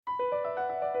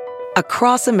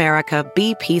Across America,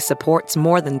 BP supports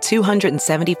more than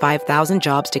 275,000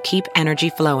 jobs to keep energy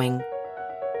flowing.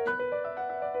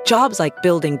 Jobs like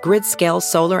building grid-scale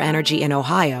solar energy in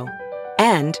Ohio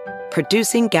and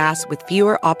producing gas with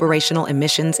fewer operational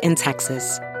emissions in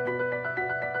Texas.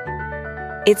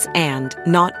 It's and,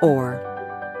 not or.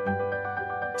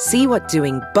 See what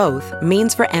doing both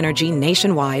means for energy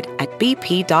nationwide at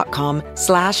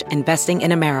bp.com/investing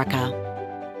in America.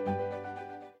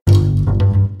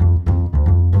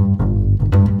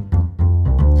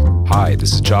 Hi,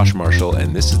 this is Josh Marshall,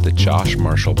 and this is the Josh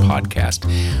Marshall Podcast.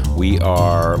 We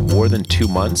are more than 2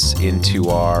 months into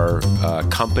our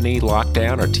company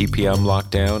lockdown, our TPM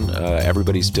lockdown.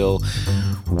 Everybody's still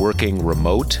working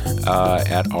remote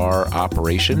at our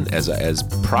operation, as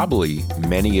probably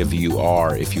many of you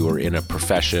are if you are in a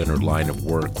profession or line of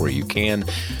work where you can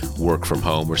work from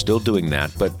home. We're still doing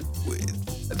that, but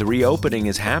the reopening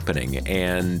is happening.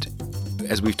 And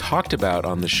as we've talked about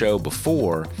on the show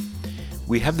before,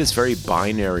 we have this very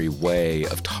binary way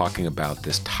of talking about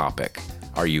this topic.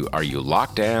 Are you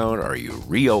locked down? Are you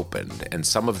reopened? And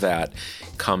some of that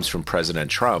comes from President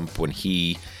Trump when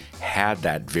he had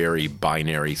that very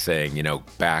binary thing,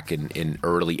 back in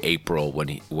early April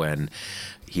when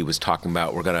he was talking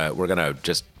about we're gonna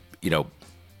just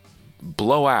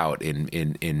blow out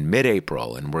in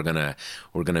mid-April, and we're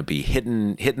gonna be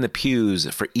hitting the pews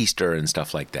for Easter and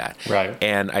stuff like that. Right.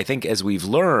 And I think as we've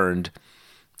learned,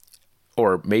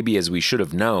 or maybe as we should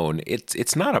have known,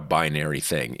 it's not a binary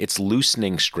thing. It's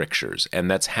loosening strictures,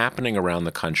 and that's happening around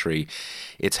the country.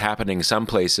 It's happening some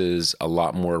places a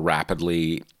lot more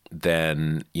rapidly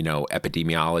than,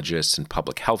 epidemiologists and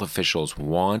public health officials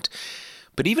want.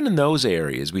 But even in those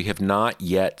areas, we have not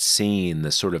yet seen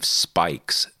the sort of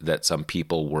spikes that some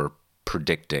people were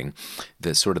predicting.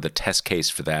 The test case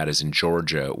for that is in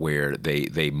Georgia, where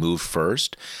they moved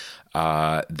first.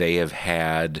 They have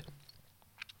had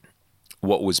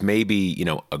what was maybe,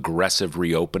 aggressive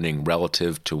reopening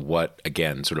relative to what,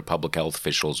 again, sort of public health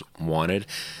officials wanted.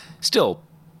 Still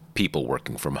people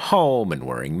working from home and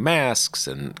wearing masks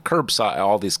and curbside,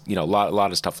 all these, a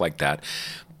lot of stuff like that.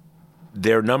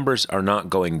 Their numbers are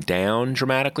not going down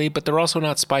dramatically, but they're also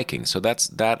not spiking. So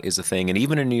that is a thing. And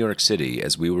even in New York City,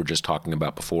 as we were just talking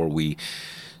about before we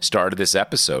started this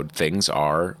episode, things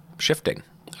are shifting.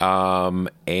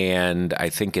 And I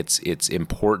think it's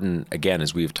important, again,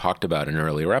 as we've talked about in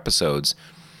earlier episodes,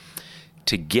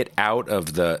 to get out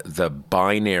of the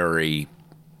binary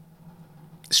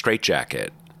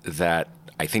straitjacket that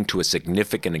I think to a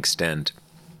significant extent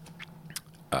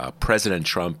President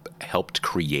Trump helped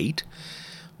create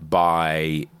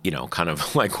by, kind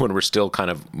of like when we're still kind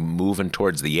of moving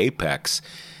towards the apex.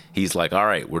 He's like, all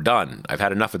right, we're done. I've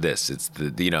had enough of this. It's the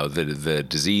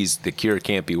disease, the cure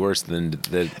can't be worse than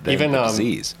the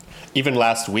disease. Even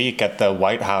last week at the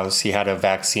White House, he had a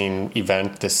vaccine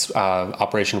event, this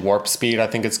Operation Warp Speed, I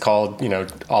think it's called,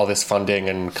 all this funding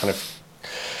and kind of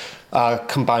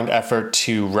combined effort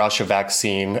to rush a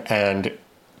vaccine. And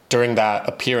during that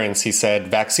appearance, he said,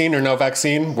 vaccine or no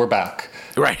vaccine, we're back.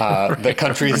 Right. The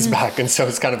country is back. And so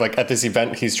it's kind of like at this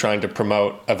event, he's trying to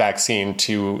promote a vaccine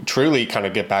to truly kind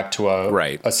of get back to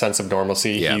a sense of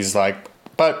normalcy. Yeah. He's like,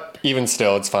 but even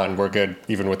still, it's fine. We're good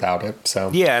even without it.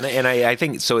 So yeah, and I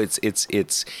think so.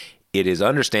 It is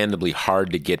understandably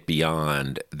hard to get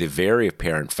beyond the very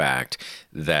apparent fact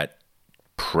that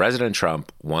President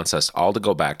Trump wants us all to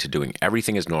go back to doing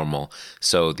everything as normal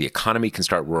so the economy can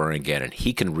start roaring again and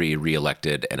he can be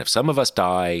reelected. And if some of us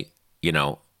die,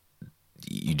 you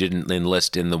didn't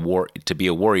enlist in the war to be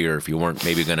a warrior if you weren't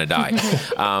maybe going to die.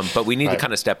 But we need to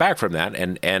kind of step back from that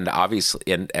and obviously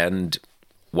and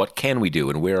what can we do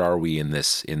and where are we in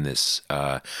this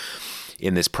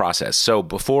process? So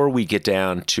before we get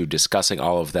down to discussing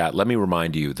all of that, let me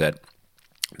remind you that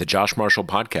the Josh Marshall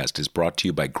Podcast is brought to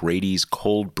you by Grady's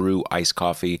Cold Brew Iced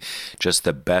Coffee, just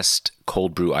the best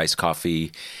cold brew iced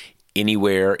coffee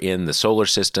anywhere in the solar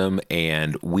system.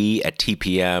 And we at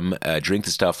TPM drink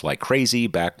the stuff like crazy.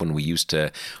 Back when we used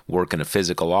to work in a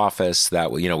physical office,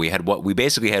 that we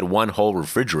basically had one whole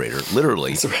refrigerator,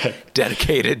 literally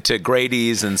dedicated to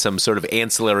Grady's and some sort of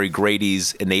ancillary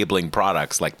Grady's enabling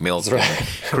products like milk and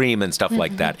cream and stuff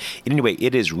like that. Anyway,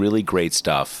 it is really great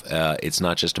stuff. It's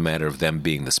not just a matter of them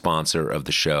being the sponsor of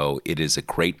the show. It is a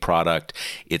great product.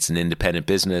 It's an independent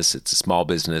business. It's a small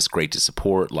business, great to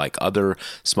support like other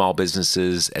small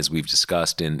businesses, as we've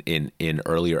discussed in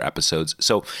earlier episodes.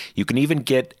 So you can even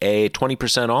get a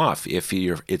 20% off if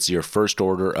it's your first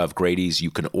order of Grady's. You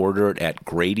can order it at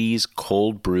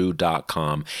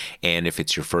Grady'sColdBrew.com. And if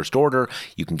it's your first order,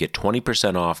 you can get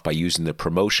 20% off by using the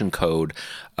promotion code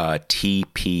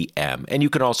TPM. And you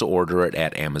can also order it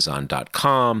at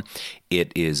Amazon.com.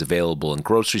 It is available in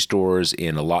grocery stores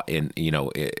in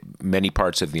many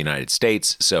parts of the United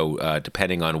States. So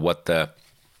depending on what the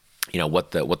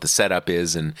setup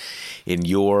is in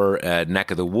your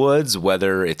neck of the woods,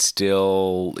 whether it's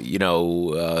still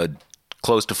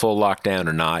close to full lockdown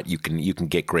or not, you can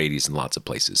get Grady's in lots of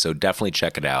places. So definitely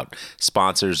check it out.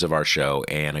 Sponsors of our show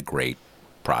and a great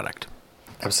product.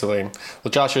 Absolutely.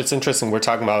 Well, Josh, it's interesting. We're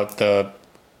talking about the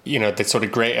sort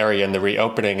of gray area in the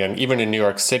reopening, and even in New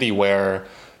York City where,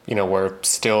 we're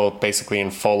still basically in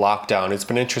full lockdown. It's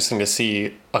been interesting to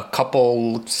see a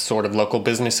couple sort of local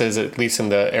businesses, at least in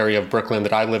the area of Brooklyn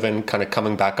that I live in, kind of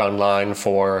coming back online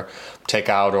for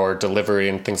takeout or delivery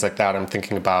and things like that. I'm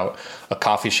thinking about a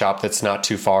coffee shop that's not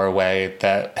too far away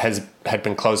that had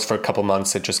been closed for a couple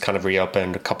months. It just kind of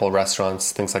reopened, a couple of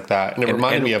restaurants, things like that. And it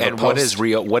reminded me of a post.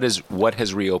 What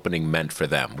has reopening meant for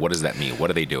them? What does that mean? What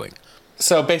are they doing?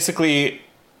 So basically,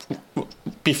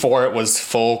 before it was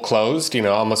full closed,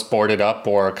 almost boarded up,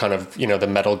 or kind of, the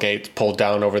metal gate pulled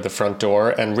down over the front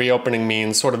door. And reopening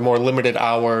means sort of more limited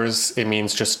hours. It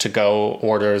means just to-go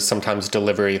orders, sometimes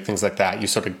delivery, things like that. You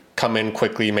sort of come in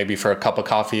quickly, maybe for a cup of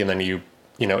coffee, and then you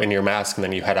in your mask, and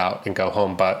then you head out and go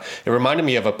home. But it reminded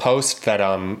me of a post that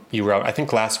you wrote, I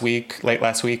think late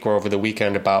last week or over the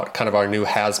weekend, about kind of our new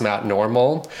hazmat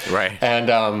normal. Right.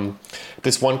 And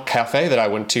this one cafe that I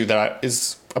went to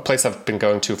is a place I've been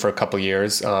going to for a couple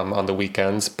years on the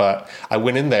weekends, but I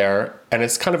went in there, and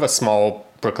it's kind of a small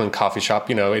Brooklyn coffee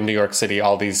shop. In New York City,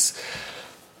 all these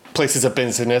places of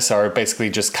business are basically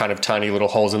just kind of tiny little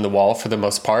holes in the wall for the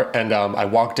most part. And I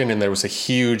walked in, and there was a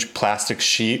huge plastic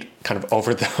sheet kind of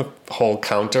over the whole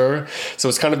counter. So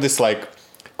it's kind of this like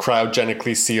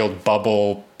cryogenically sealed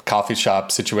bubble coffee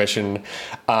shop situation,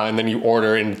 and then you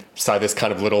order inside this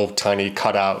kind of little tiny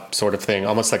cutout sort of thing,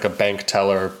 almost like a bank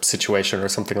teller situation or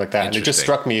something like that. And it just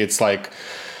struck me, it's like,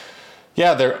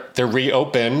 yeah, they're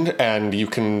reopened, and you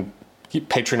can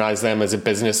patronize them as a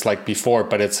business like before,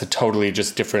 but it's a totally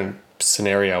just different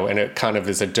scenario, and it kind of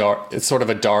is it's sort of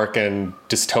a dark and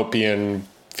dystopian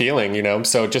feeling,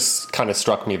 So it just kind of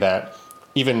struck me that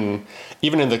even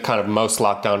in the kind of most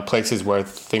lockdown places where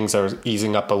things are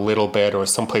easing up a little bit, or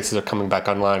some places are coming back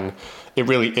online, it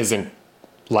really isn't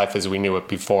life as we knew it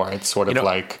before. It's sort of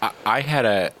like I had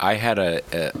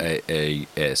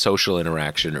a social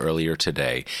interaction earlier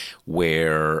today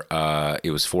where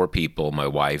it was 4 people, my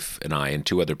wife and I and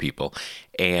 2 other people,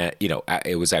 and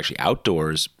it was actually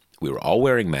outdoors. We were all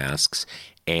wearing masks,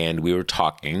 and we were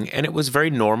talking, and it was very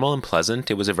normal and pleasant.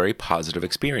 It was a very positive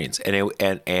experience, and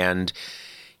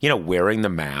wearing the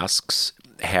masks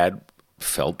had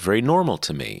felt very normal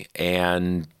to me,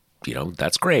 and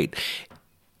that's great.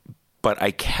 But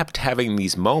I kept having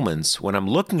these moments when I'm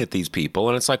looking at these people,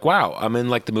 and it's like, wow, I'm in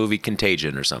like the movie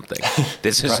Contagion or something.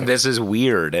 This is this is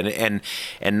weird, and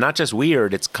not just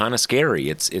weird. It's kind of scary.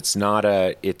 It's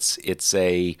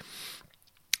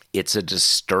a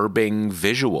disturbing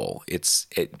visual. It's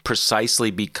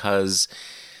precisely because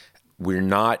we're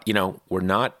not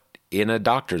in a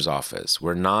doctor's office.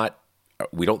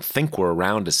 We don't think we're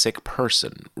around a sick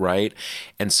person, right?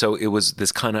 And so it was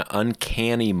this kind of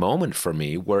uncanny moment for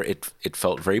me where it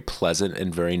felt very pleasant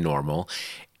and very normal.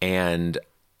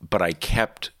 But I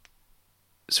kept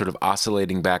sort of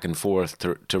oscillating back and forth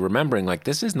to remembering, like,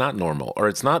 this is not normal, or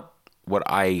it's not what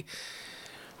I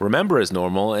remember as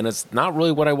normal, and it's not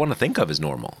really what I want to think of as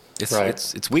normal.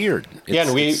 It's weird.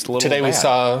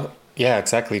 Yeah,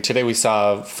 exactly. Today we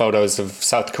saw photos of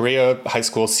South Korea. High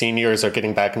school seniors are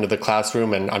getting back into the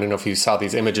classroom, and I don't know if you saw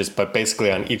these images, but basically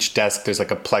on each desk there's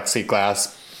like a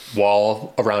plexiglass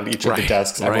wall around each of the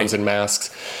desks. Everyone's in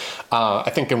masks. I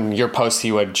think in your post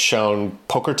you had shown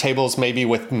poker tables maybe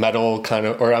with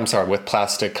with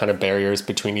plastic kind of barriers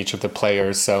between each of the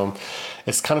players. So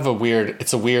it's kind of a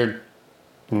weird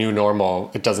new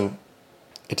normal. It doesn't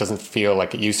feel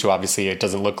like it used to. Obviously, it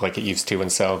doesn't look like it used to.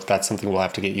 And so that's something we'll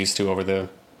have to get used to over the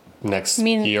next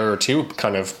year or two,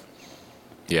 kind of.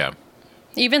 Yeah.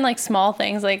 Even like small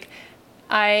things. Like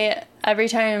every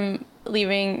time I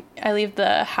leave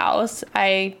the house,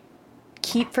 I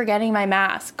keep forgetting my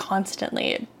mask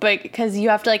constantly. But because you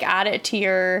have to like add it to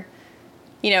your,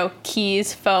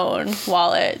 keys, phone,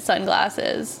 wallet,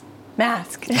 sunglasses,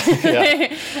 mask.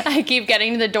 I keep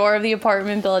getting to the door of the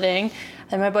apartment building.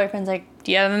 And my boyfriend's like,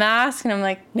 do you have a mask? And I'm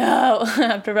like, no. I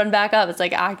have to run back up. It's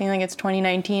like acting like it's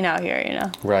 2019 out here, you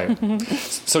know? Right.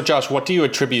 So Josh, what do you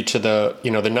attribute to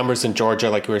the numbers in Georgia,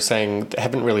 like you were saying,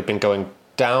 haven't really been going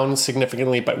down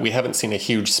significantly, but we haven't seen a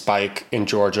huge spike in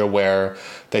Georgia where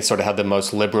they sort of had the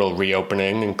most liberal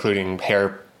reopening, including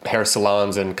hair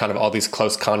salons and kind of all these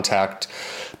close contact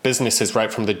businesses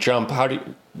right from the jump.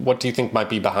 What do you think might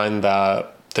be behind the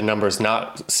numbers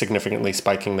not significantly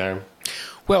spiking there?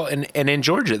 Well, and in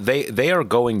Georgia, they are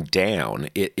going down.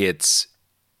 It's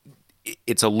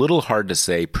a little hard to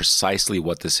say precisely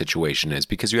what the situation is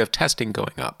because you have testing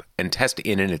going up, and test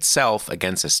in itself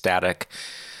against a static,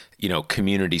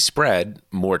 community spread.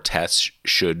 More tests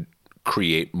should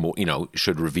create more,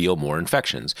 should reveal more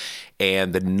infections,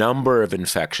 and the number of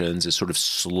infections is sort of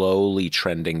slowly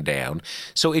trending down.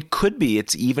 So it could be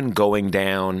it's even going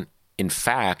down, in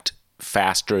fact,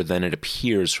 faster than it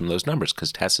appears from those numbers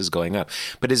because tests is going up.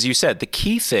 But as you said, the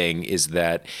key thing is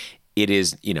that it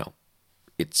is,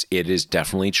 it is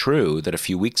definitely true that a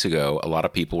few weeks ago, a lot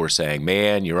of people were saying,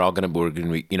 man, we're going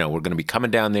to be coming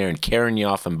down there and carrying you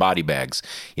off in body bags,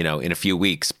 in a few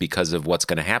weeks because of what's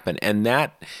going to happen. And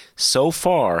that so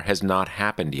far has not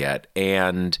happened yet.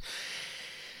 And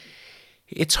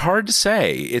it's hard to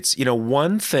say. It's,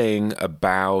 one thing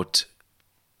about,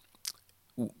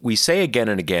 we say again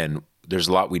and again, there's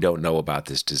a lot we don't know about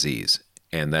this disease,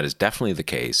 and that is definitely the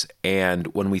case. And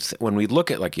when we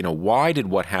look at why did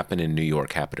what happened in New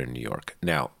York happen in New York?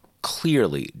 Now,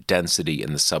 clearly, density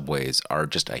in the subways are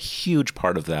just a huge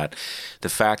part of that. The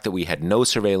fact that we had no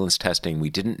surveillance testing, we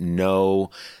didn't know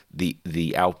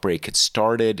the outbreak had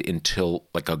started until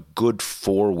like a good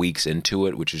 4 weeks into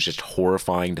it, which is just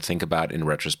horrifying to think about in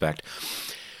retrospect.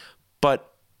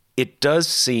 But it does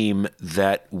seem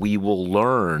that we will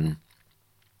learn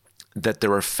that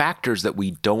there are factors that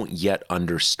we don't yet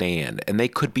understand, and they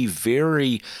could be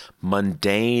very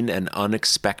mundane and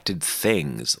unexpected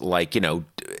things. Like,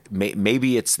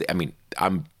 maybe it's,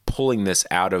 I'm pulling this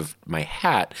out of my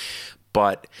hat,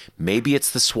 but maybe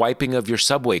it's the swiping of your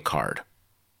subway card,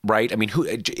 right?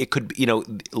 It could,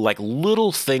 like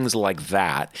little things like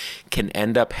that can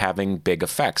end up having big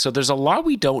effects. So there's a lot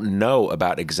we don't know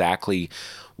about exactly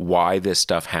why this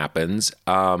stuff happens.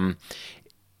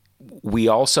 We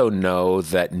also know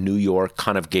that New York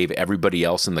kind of gave everybody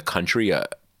else in the country a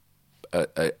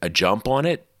jump on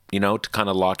it, to kind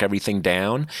of lock everything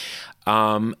down.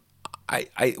 One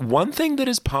thing that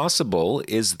is possible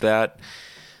is that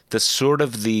the sort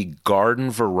of the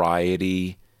garden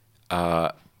variety,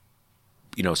 sort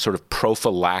of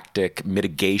prophylactic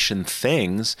mitigation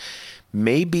things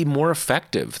may be more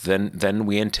effective than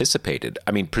we anticipated.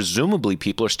 Presumably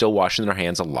people are still washing their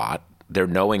hands a lot. They're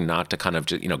knowing not to kind of,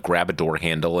 grab a door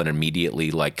handle and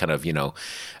immediately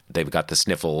they've got the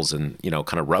sniffles and,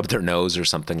 kind of rub their nose or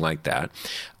something like that.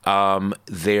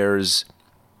 There's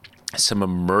some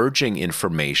emerging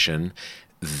information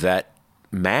that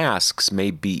masks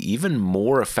may be even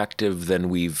more effective than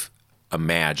we've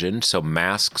imagined. So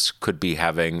masks could be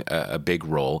having a big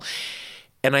role.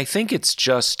 And I think it's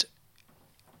just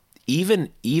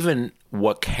even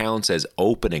what counts as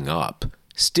opening up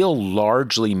still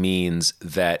largely means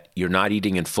that you're not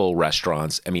eating in full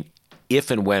restaurants. If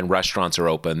and when restaurants are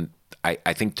open,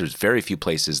 I think there's very few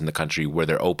places in the country where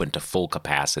they're open to full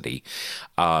capacity.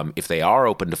 If they are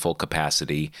open to full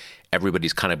capacity,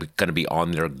 everybody's kind of going to be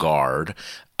on their guard.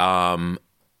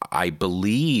 I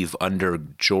believe under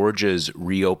Georgia's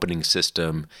reopening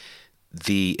system,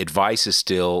 the advice is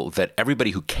still that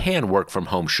everybody who can work from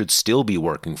home should still be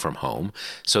working from home.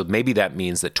 So maybe that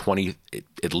means that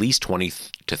at least 20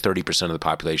 to 30% of the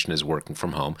population is working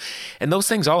from home. And those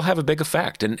things all have a big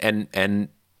effect. And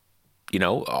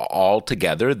all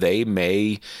together, they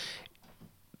may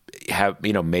have,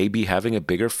 may be having a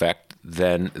bigger effect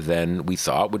than we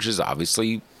thought, which is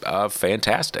obviously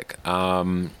fantastic.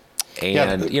 Tell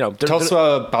us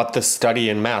about the study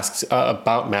in masks,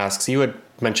 about masks. You had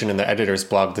mentioned in the editor's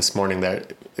blog this morning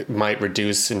that it might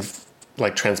reduce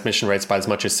transmission rates by as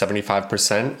much as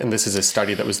 75%. And this is a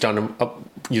study that was done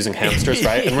using hamsters,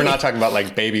 right? And we're not talking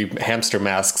about baby hamster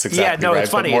masks exactly. Yeah, no, right?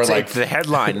 it's funny. It's like the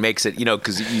headline makes it,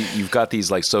 because you've got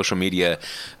these social media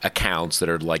accounts that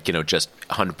are just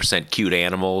 100% cute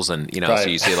animals. And, right. So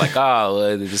you say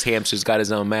this hamster's got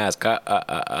his own mask.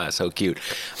 So cute.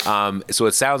 So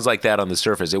it sounds like that on the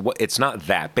surface. It's not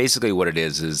that. Basically what it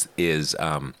is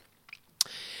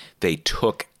they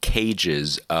took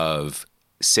cages of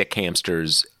sick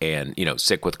hamsters and,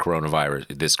 sick with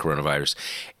coronavirus,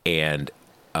 and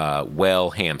well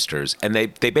hamsters. And they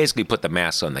basically put the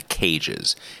masks on the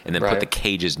cages and then put the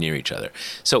cages near each other.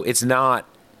 So it's not,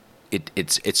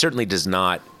 it certainly does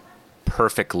not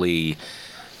perfectly,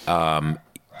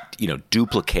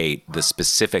 duplicate the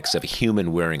specifics of a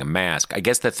human wearing a mask. I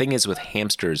guess the thing is with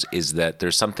hamsters is that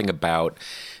there's something about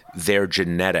their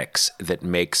genetics that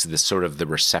makes the sort of the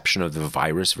reception of the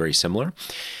virus very similar.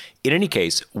 In any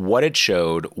case, what it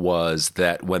showed was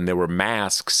that when there were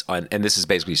masks on, and this is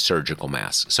basically surgical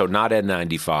masks, so not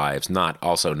N95s,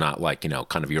 not like,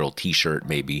 kind of your old t-shirt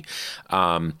maybe,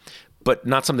 but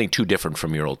not something too different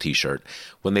from your old t-shirt.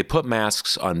 When they put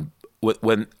masks on,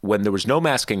 when there was no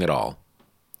masking at all,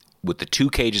 with the two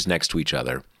cages next to each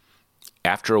other,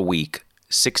 after a week,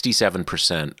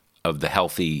 67% of the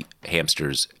healthy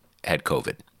hamsters had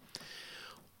COVID.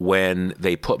 When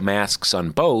they put masks on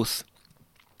both,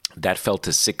 that fell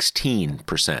to 16%,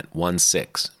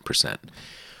 16%.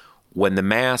 When the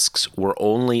masks were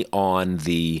only on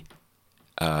the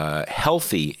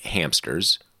healthy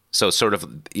hamsters, so sort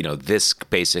of, this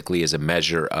basically is a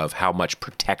measure of how much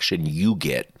protection you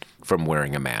get from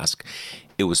wearing a mask,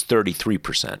 it was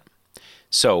 33%.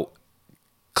 So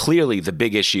clearly the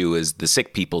big issue is the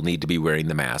sick people need to be wearing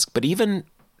the mask, but even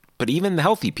the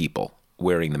healthy people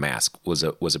wearing the mask was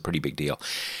a pretty big deal.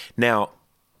 Now,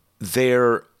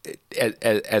 there,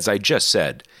 as I just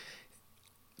said,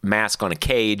 mask on a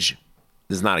cage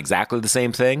is not exactly the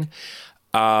same thing,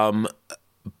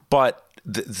 but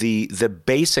the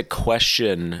basic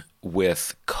question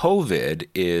with COVID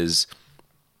is,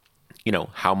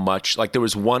 how much. Like there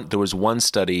was one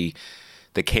study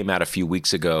that came out a few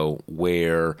weeks ago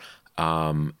where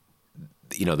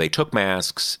they took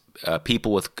masks,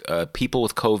 people with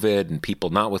COVID and people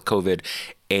not with COVID,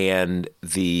 and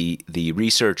the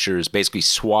researchers basically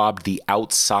swabbed the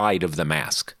outside of the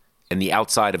mask, and the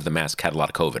outside of the mask had a lot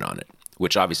of COVID on it,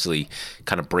 which obviously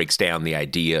kind of breaks down the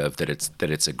idea of that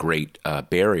it's a great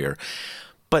barrier.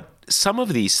 But some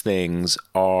of these things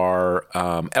are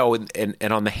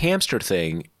and on the hamster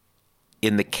thing,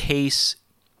 in the case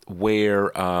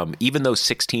where even though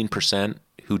 16%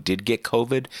 who did get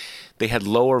COVID, they had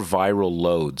lower viral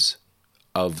loads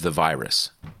of the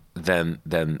virus than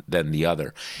the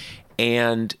other.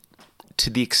 And to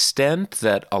the extent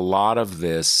that a lot of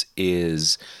this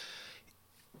is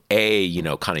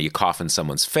kind of you cough in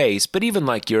someone's face, but even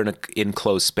like you're in an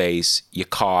enclosed space, you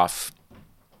cough,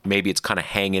 maybe it's kind of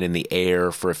hanging in the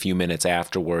air for a few minutes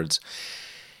afterwards.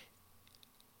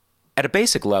 At a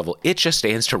basic level, it just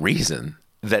stands to reason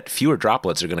that fewer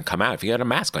droplets are going to come out if you got a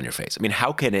mask on your face. I mean,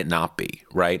 how can it not be,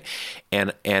 right?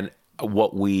 And I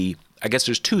guess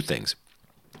there's two things.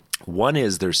 One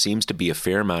is there seems to be a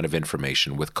fair amount of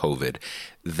information with COVID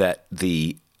that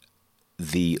the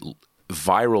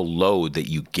viral load that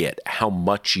you get, how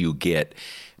much you get,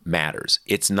 matters.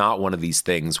 It's not one of these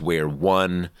things where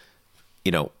one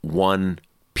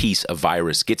piece of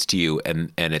virus gets to you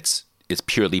and it's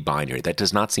purely binary. That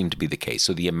does not seem to be the case.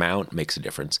 So the amount makes a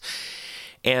difference.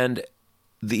 And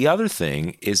the other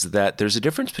thing is that there's a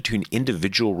difference between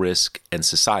individual risk and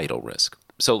societal risk.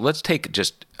 So let's take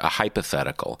just a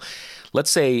hypothetical. Let's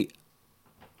say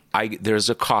there's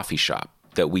a coffee shop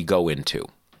that we go into,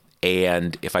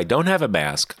 and if I don't have a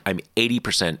mask, I'm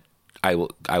 80% I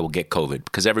will get COVID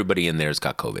because everybody in there's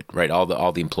got COVID, right? All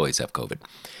the employees have COVID.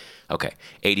 Okay,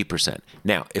 80%.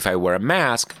 Now, if I wear a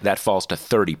mask, that falls to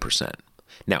 30%.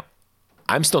 Now,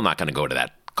 I'm still not going to go to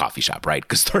that coffee shop, right?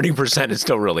 Because 30% is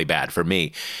still really bad for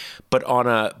me. But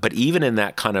even in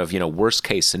that kind of worst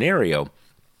case scenario,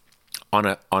 on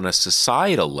a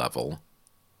societal level,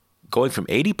 going from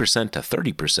 80% to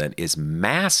 30% is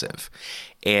massive.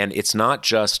 And it's not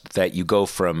just that you go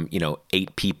from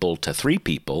 8 people to 3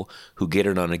 people who get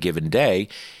it on a given day.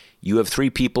 You have 3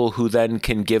 people who then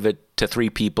can give it to 3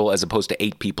 people as opposed to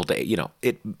 8 people to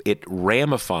it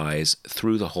ramifies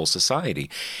through the whole society.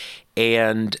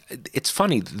 And it's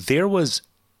funny, there was,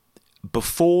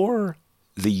 before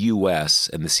the U.S.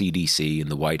 and the CDC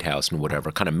and the White House and whatever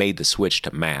kind of made the switch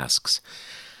to masks,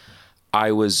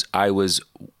 I was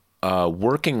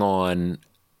working on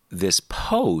this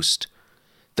post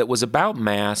that was about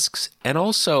masks and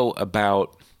also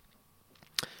about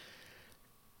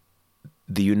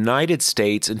the United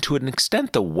States and to an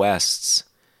extent the West's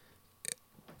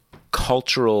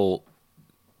cultural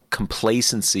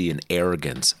complacency and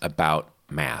arrogance about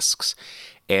masks.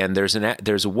 And there's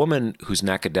a woman who's an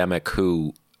academic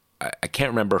who I can't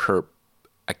remember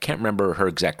her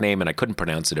exact name, and I couldn't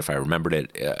pronounce it if I remembered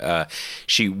it.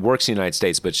 She works in the United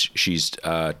States, but she's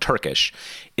Turkish.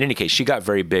 In any case, she got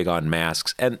very big on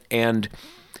masks. And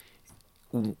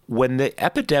when the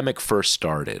epidemic first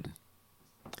started,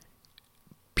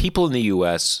 people in the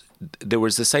U.S., there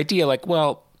was this idea like,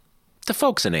 well, the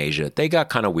folks in Asia, they got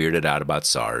kind of weirded out about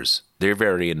SARS. They're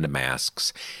very into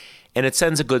masks. And it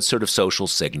sends a good sort of social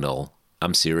signal.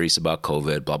 I'm serious about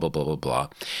COVID, blah, blah, blah, blah, blah.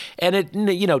 And it,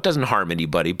 it doesn't harm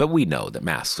anybody, but we know that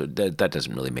masks, that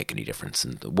doesn't really make any difference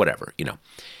and whatever,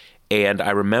 And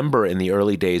I remember in the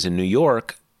early days in New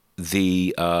York,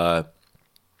 the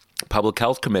public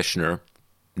health commissioner,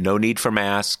 no need for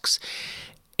masks.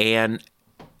 And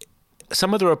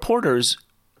some of the reporters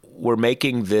were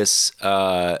making this,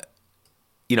 kind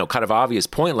of obvious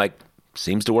point, like,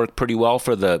 seems to work pretty well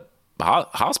for the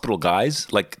hospital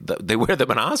guys. Like, they wear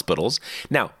them in hospitals.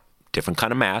 Now, different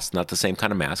kind of mask, not the same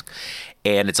kind of mask.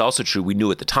 And it's also true, we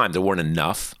knew at the time there weren't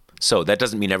enough. So that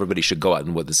doesn't mean everybody should go out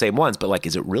and wear the same ones. But, like,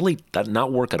 is it really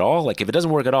not work at all? Like, if it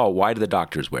doesn't work at all, why do the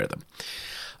doctors wear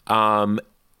them?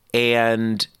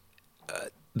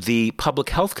 The public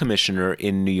health commissioner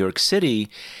in New York City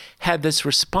had this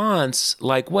response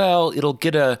like, well,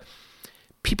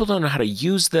 people don't know how to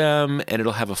use them and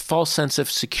it'll have a false sense of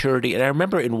security. And I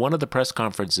remember in one of the press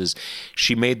conferences,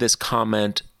 she made this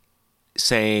comment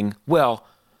saying, well,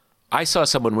 I saw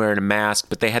someone wearing a mask,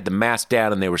 but they had the mask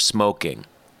down and they were smoking.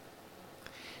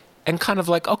 And kind of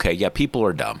like, okay, yeah, people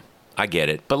are dumb. I get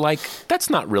it. But like, that's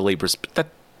not really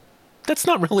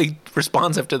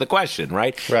responsive to the question,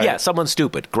 right? Yeah, someone's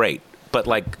stupid. Great. But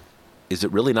like, is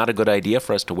it really not a good idea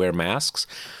for us to wear masks?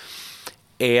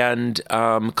 And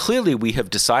clearly we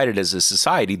have decided as a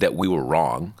society that we were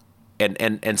wrong.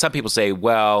 And some people say,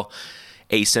 well,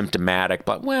 asymptomatic,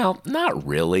 but well, not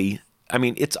really. I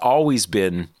mean, it's always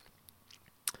been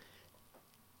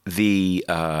the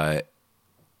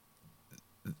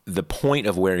point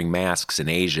of wearing masks in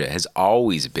Asia has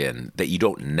always been that you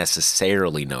don't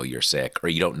necessarily know you're sick, or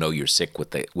you don't know you're sick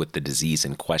with the disease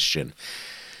in question.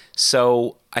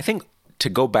 So I think to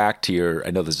go back to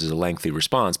I know this is a lengthy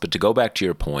response, but to go back to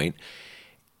your point,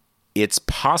 it's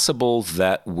possible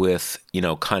that with,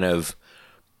 kind of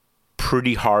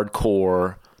pretty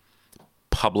hardcore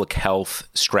public health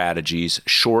strategies,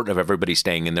 short of everybody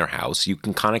staying in their house, you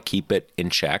can kind of keep it in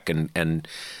check, and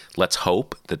let's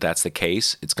hope that that's the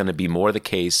case. It's going to be more the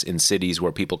case in cities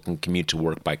where people can commute to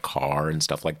work by car and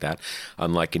stuff like that,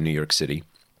 unlike in New York City.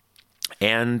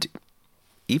 And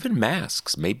even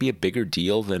masks may be a bigger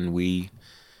deal than we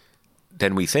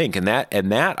think. And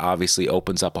that obviously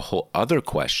opens up a whole other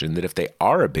question, that if they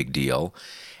are a big deal,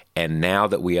 and now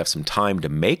that we have some time to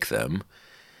make them,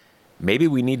 maybe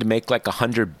we need to make like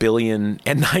 100 billion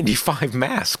N95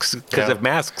 masks, because if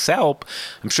masks help,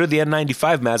 I'm sure the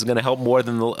N95 mask is going to help more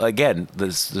than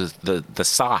the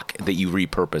sock that you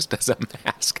repurposed as a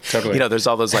mask. Totally. There's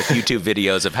all those like YouTube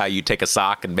videos of how you take a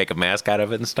sock and make a mask out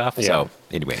of it and stuff. Yeah. So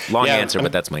anyway, long answer,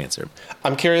 but that's my answer.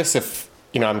 I'm curious if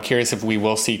we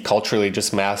will see culturally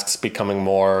just masks becoming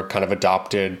more kind of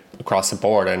adopted across the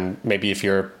board, and maybe if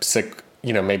you're sick,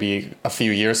 maybe a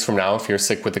few years from now, if you're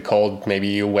sick with a cold, maybe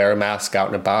you wear a mask out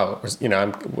and about.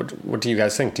 What do you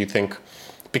guys think? Do you think,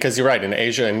 because you're right, in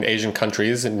Asia and Asian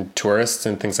countries and tourists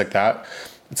and things like that,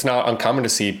 it's not uncommon to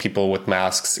see people with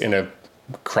masks in a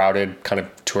crowded kind of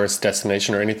tourist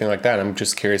destination or anything like that. I'm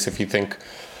just curious if you think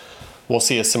we'll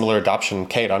see a similar adoption.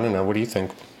 Kate, I don't know. What do you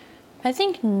think? I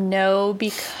think no,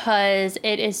 because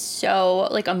it is so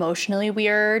like emotionally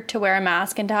weird to wear a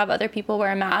mask and to have other people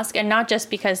wear a mask, and not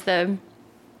just because the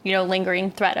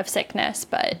lingering threat of sickness,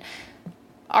 but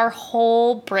our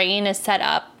whole brain is set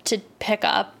up to pick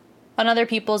up on other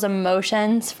people's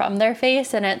emotions from their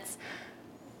face. And it's,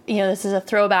 this is a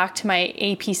throwback to my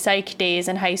AP Psych days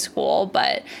in high school,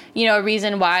 but, a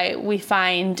reason why we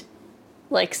find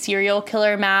like serial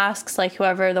killer masks, like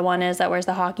whoever the one is that wears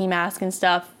the hockey mask and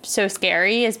stuff, so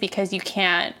scary is because you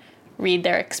can't read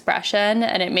their expression,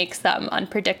 and it makes them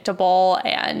unpredictable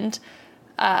and,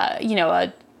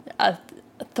 a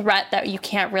threat that you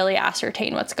can't really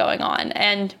ascertain what's going on.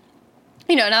 And,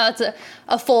 now it's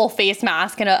a full face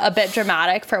mask and a bit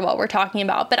dramatic for what we're talking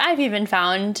about. But I've even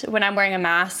found when I'm wearing a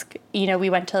mask, we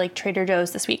went to like Trader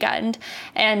Joe's this weekend,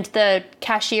 and the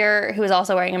cashier who was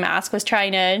also wearing a mask was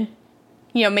trying to,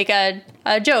 make a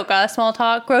joke, a small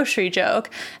talk grocery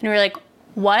joke. And we were like,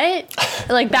 what?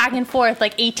 Like back and forth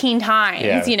like 18 times,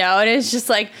 and it's just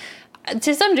like,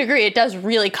 to some degree, it does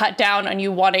really cut down on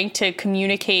you wanting to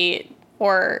communicate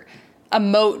or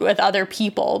emote with other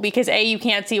people, because A, you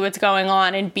can't see what's going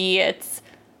on, and B, it's,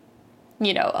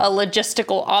 a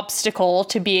logistical obstacle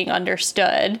to being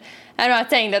understood. I'm not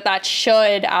saying that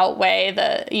should outweigh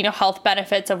the, health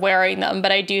benefits of wearing them,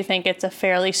 but I do think it's a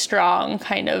fairly strong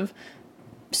kind of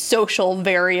social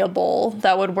variable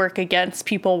that would work against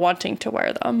people wanting to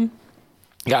wear them.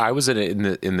 Yeah, I was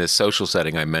in this social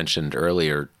setting I mentioned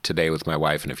earlier today with my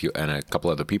wife and a couple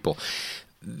other people.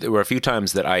 There were a few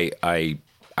times that I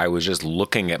was just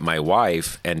looking at my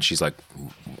wife, and she's like,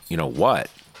 what?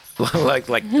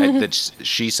 that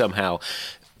she somehow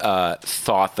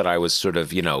thought that I was sort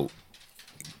of,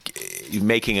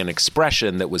 making an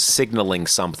expression that was signaling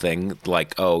something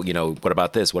like, oh, what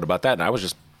about this? What about that? And I was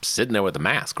just sitting there with a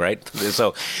mask, right?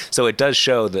 So it does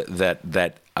show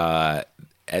that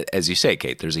as you say,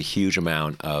 Kate, there's a huge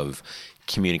amount of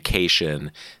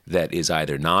communication that is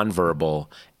either nonverbal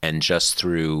and just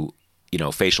through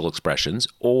facial expressions,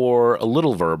 or a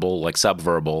little verbal, like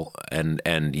subverbal,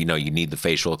 and you need the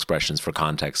facial expressions for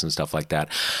context and stuff like that.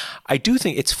 I do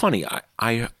think it's funny.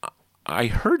 I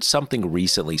heard something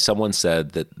recently. Someone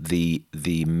said that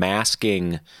the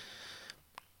masking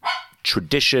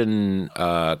tradition,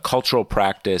 cultural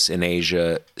practice in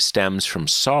Asia stems from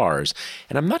SARS,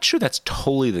 and I'm not sure that's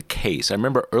totally the case. I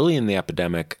remember early in the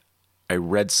epidemic, I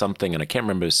read something, and I can't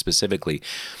remember specifically,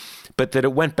 but that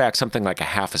it went back something like a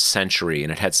half a century,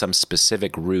 and it had some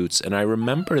specific roots. And I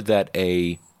remember that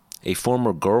a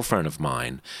former girlfriend of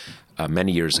mine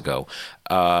many years ago,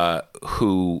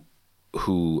 who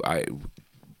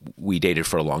we dated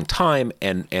for a long time,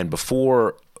 and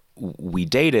before we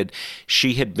dated,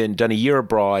 she had done a year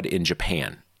abroad in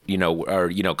Japan. Kind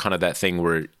of that thing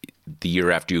where the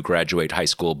year after you graduate high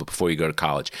school, but before you go to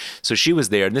college. So she was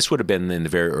there, and this would have been in the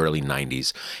very early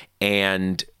 90s.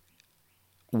 And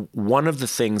one of the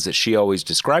things that she always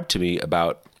described to me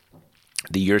about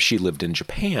the year she lived in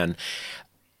Japan,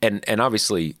 and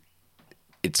obviously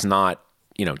it's not,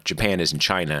 Japan isn't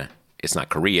China, it's not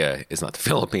Korea, it's not the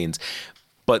Philippines,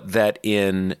 but that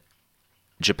in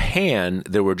Japan,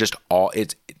 there were just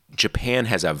Japan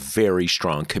has a very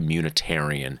strong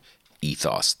communitarian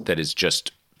ethos that is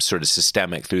just sort of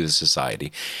systemic through the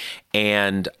society.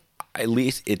 And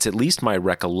it's at least my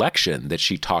recollection that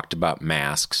she talked about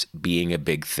masks being a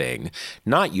big thing,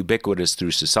 not ubiquitous through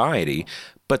society,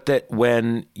 but that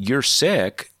when you're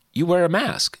sick, you wear a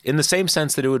mask, in the same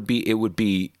sense that it would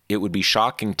be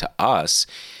shocking to us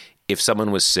if someone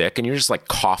was sick and you're just like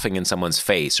coughing in someone's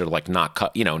face, or like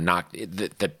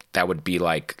that would be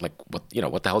like what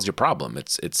the hell's your problem?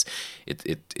 It's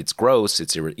gross.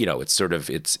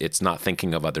 It's not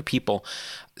thinking of other people.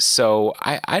 So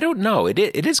I don't know.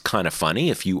 It is kind of funny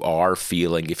if you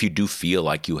do feel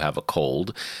like you have a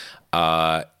cold,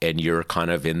 and you're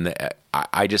kind of in the,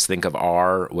 I just think of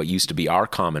what used to be our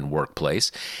common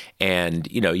workplace, and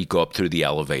you go up through the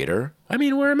elevator. I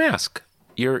mean, wear a mask.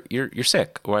 You're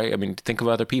sick, right? I mean, think of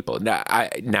other people. Now,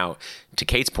 to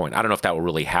Kate's point, I don't know if that will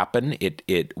really happen.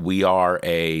 The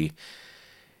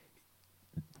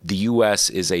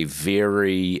U.S. is a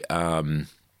very,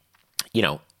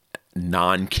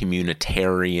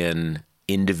 non-communitarian,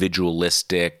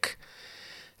 individualistic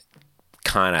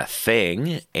kind of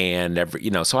thing, and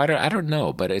so I don't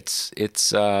know, but it's.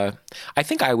 I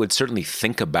think I would certainly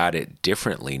think about it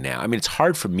differently now. I mean, it's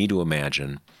hard for me to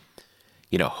imagine.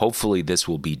 Hopefully this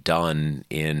will be done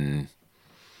in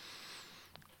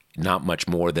not much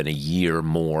more than a year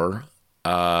more.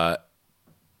 But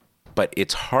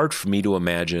it's hard for me to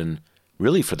imagine,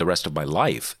 really for the rest of my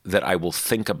life, that I will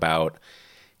think about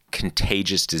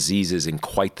contagious diseases in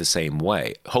quite the same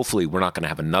way. Hopefully we're not going to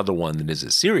have another one that is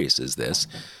as serious as this,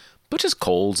 but just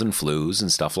colds and flus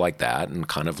and stuff like that, and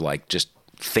kind of like just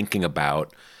thinking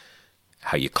about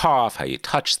how you cough, how you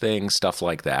touch things, stuff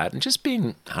like that, and just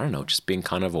being kind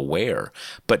of aware.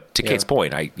 But to Kate's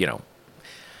point, who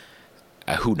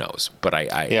knows? But I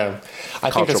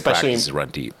think especially practices run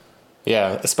deep.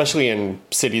 Yeah, especially in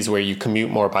cities where you commute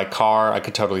more by car, I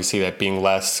could totally see that being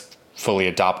less fully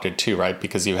adopted too, right?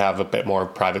 Because you have a bit more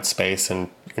private space and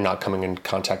you're not coming in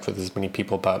contact with as many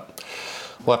people. But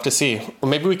we'll have to see. Well,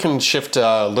 maybe we can shift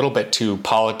a little bit to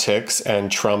politics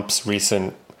and Trump's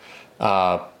recent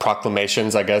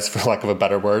proclamations, I guess, for lack of a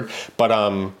better word. But,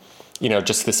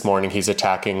 just this morning, he's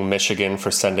attacking Michigan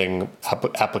for sending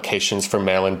applications for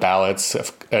mail-in ballots.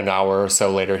 An hour or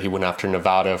so later, he went after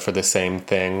Nevada for the same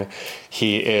thing.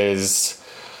 He is,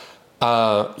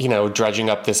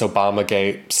 dredging up this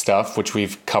Obamagate stuff, which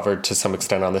we've covered to some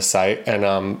extent on the site.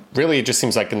 And really, it just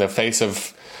seems like in the face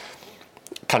of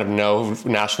kind of no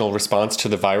national response to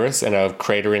the virus and a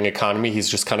cratering economy, he's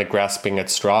just kind of grasping at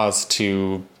straws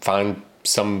to find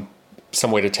some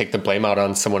way to take the blame out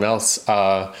on someone else.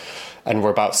 And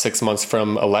we're about 6 months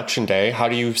from Election Day. How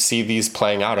do you see these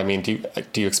playing out? I mean, do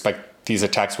you expect these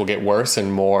attacks will get worse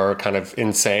and more kind of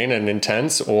insane and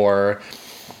intense, or,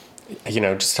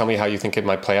 just tell me how you think it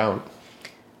might play out?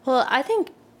 Well, I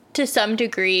think to some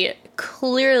degree,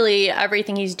 clearly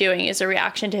everything he's doing is a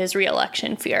reaction to his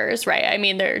reelection fears, right? I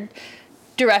mean, they're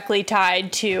directly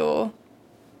tied to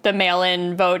the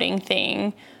mail-in voting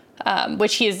thing,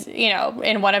 which he's,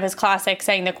 in one of his classics,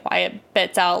 saying the quiet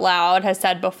bits out loud, has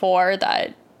said before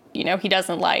that he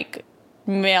doesn't like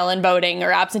mail-in voting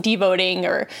or absentee voting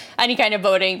or any kind of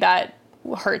voting that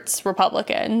hurts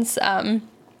Republicans.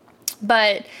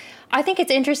 But I think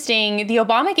it's interesting. The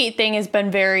Obamagate thing has been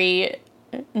very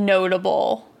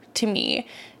notable to me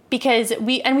because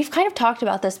we've kind of talked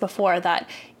about this before, that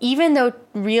even though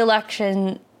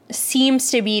re-election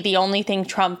seems to be the only thing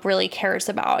Trump really cares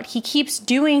about, he keeps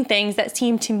doing things that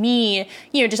seem to me,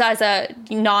 just as a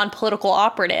non-political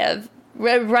operative,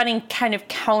 running kind of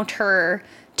counter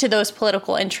to those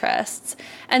political interests.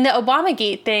 And the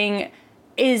Obamagate thing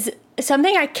is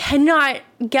something I cannot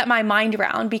get my mind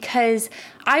around, because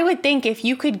I would think if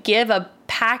you could give a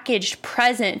packaged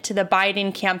present to the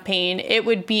Biden campaign, it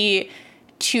would be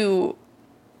to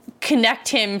connect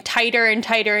him tighter and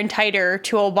tighter and tighter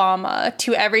to Obama,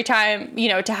 to every time,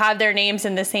 to have their names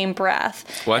in the same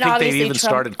breath. Well, I think they even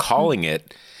started calling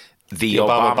it the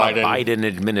Obama-Biden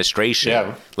administration.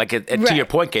 Yeah. Like, to your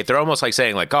point, Kate, they're almost like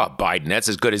saying, like, oh, Biden, that's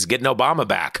as good as getting Obama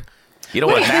back. You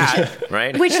don't want that,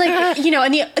 right? Which, like,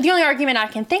 and the only argument I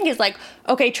can think is, like,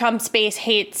 okay, Trump's base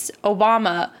hates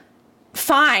Obama,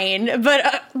 fine,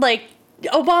 but,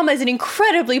 Obama is an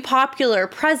incredibly popular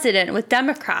president with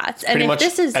Democrats. And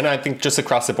and I think just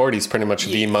across the board, he's pretty much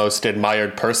the most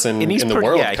admired person in the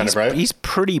world, right? He's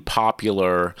pretty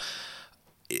popular.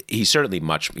 He's certainly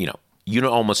much,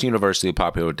 almost universally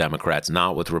popular with Democrats,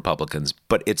 not with Republicans.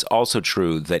 But it's also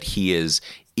true that he is,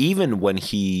 even when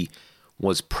he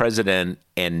was president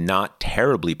and not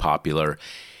terribly popular,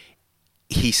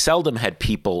 he seldom had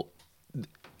people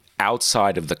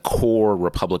outside of the core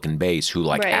Republican base who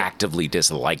actively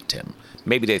disliked him.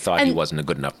 Maybe they thought he wasn't a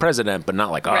good enough president, but not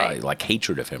like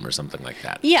hatred of him or something like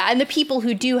that. Yeah, and the people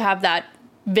who do have that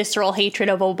visceral hatred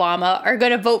of Obama are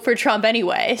going to vote for Trump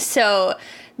anyway. So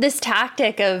this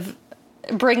tactic of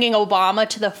bringing Obama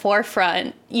to the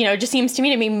forefront, just seems to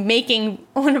me to be making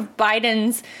one of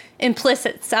Biden's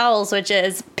implicit sells, which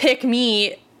is pick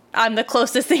me, I'm the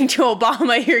closest thing to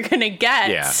Obama you're going to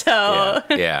get. Yeah.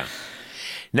 Yeah.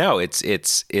 No, it's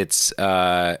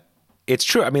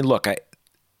true. I mean, look,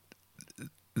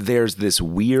 there's this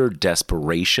weird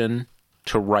desperation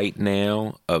to right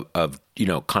now of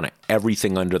kind of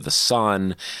everything under the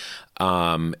sun.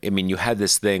 I mean, you had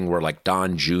this thing where like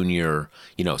Don Jr.,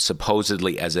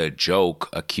 supposedly as a joke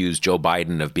accused Joe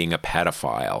Biden of being a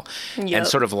pedophile. Yep. And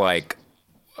sort of like,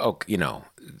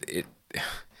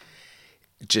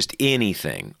 just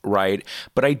anything, right?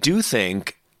 But I do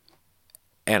think,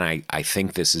 and I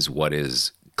think this is what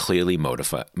is clearly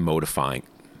motivating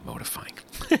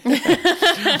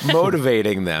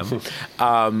them,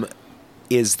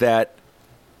 is that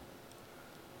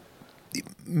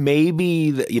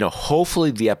maybe,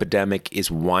 hopefully the epidemic is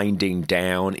winding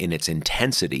down in its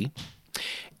intensity.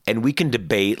 And we can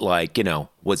debate, like,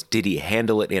 did he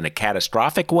handle it in a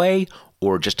catastrophic way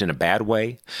or just in a bad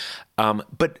way?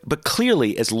 But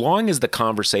clearly, as long as the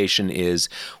conversation is,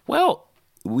 well,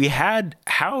 we had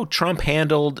how Trump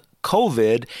handled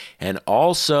COVID and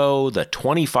also the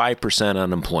 25%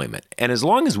 unemployment. And as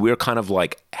long as we're kind of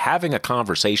like having a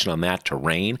conversation on that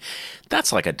terrain,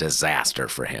 that's like a disaster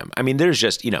for him. I mean, there's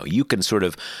just, you can sort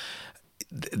of,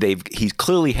 he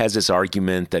clearly has this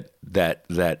argument that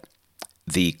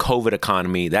the COVID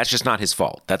economy, that's just not his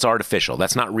fault. That's artificial.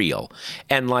 That's not real.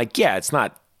 And like, yeah, it's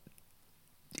not,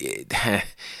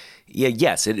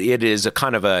 yes, it is a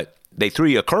kind of they threw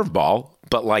you a curveball,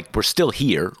 but like we're still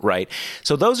here, right?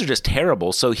 So those are just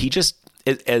terrible. So he just,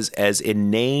 as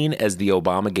inane as the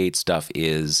Obamagate stuff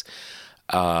is,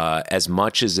 as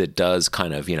much as it does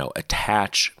kind of,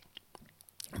 attach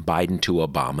Biden to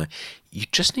Obama, you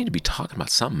just need to be talking about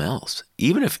something else.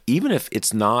 Even if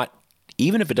it's not,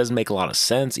 even if it doesn't make a lot of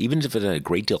sense, even if it has a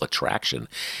great deal of traction,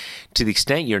 to the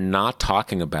extent you're not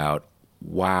talking about,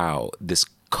 wow, this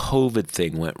COVID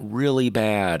thing went really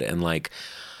bad and like,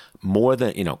 more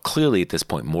than, clearly at this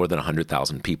point, more than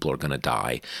 100,000 people are going to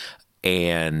die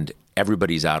and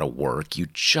everybody's out of work. You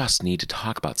just need to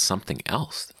talk about something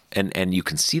else. And you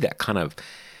can see that kind of,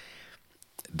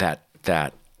 that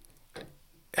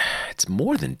it's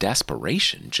more than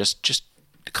desperation, just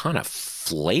kind of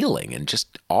flailing and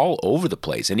just all over the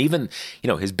place. And even,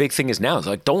 his big thing is now is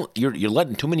like, you're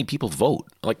letting too many people vote.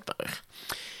 Like,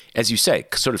 as you say,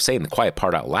 sort of saying the quiet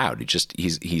part out loud.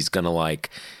 He's going to like,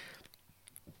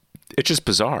 it's just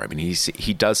bizarre. I mean,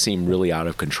 he does seem really out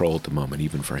of control at the moment,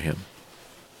 even for him.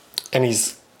 And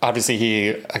he's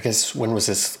obviously, I guess, when was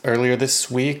this?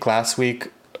 Last week,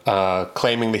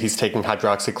 claiming that he's taking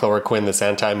hydroxychloroquine, this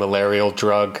anti-malarial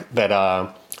drug that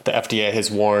the FDA has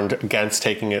warned against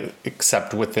taking it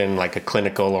except within like a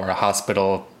clinical or a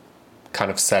hospital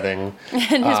kind of setting.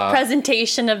 And his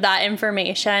presentation of that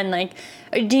information, like,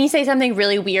 did he say something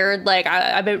really weird? Like,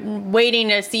 I've been waiting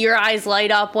to see your eyes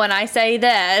light up when I say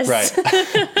this. Right.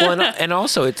 Well, and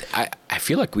also, I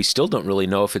feel like we still don't really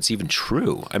know if it's even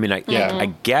true. I mean, I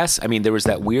guess, I mean, there was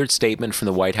that weird statement from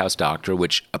the White House doctor,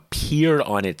 which appeared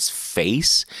on its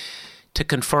face to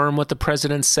confirm what the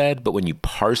president said, but when you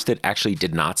parsed it, actually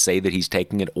did not say that he's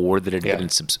taking it or that it had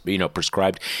been,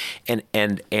 prescribed. And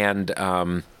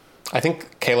I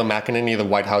think Kayla McEnany, the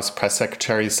White House press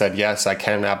secretary, said, yes, I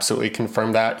can absolutely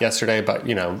confirm that yesterday, but,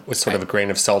 with sort of a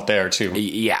grain of salt there, too.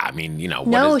 Yeah, I mean,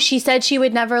 No, she said she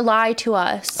would never lie to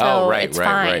us, so it's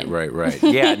fine. Right.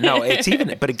 Yeah, no, it's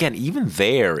even, but again, even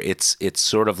there, it's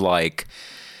sort of like,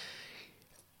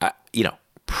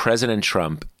 President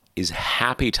Trump is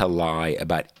happy to lie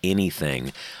about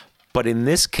anything, but in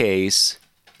this case,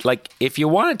 like, if you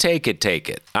want to take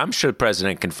it. I'm sure the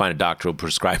president can find a doctor who'll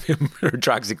prescribe him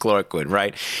hydroxychloroquine,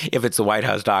 right? If it's the White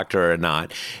House doctor or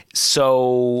not.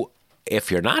 So if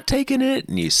you're not taking it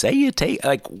and you say you take,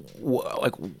 what's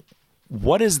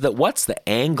the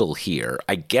angle here?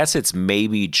 I guess it's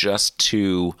maybe just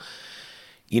to,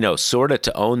 sort of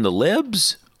to own the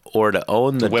libs or to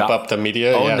own the whip up the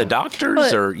media, the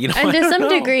doctors, and to some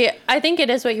degree, I think it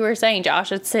is what you were saying,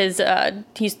 Josh. It's his.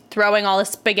 He's throwing all the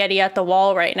spaghetti at the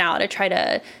wall right now to try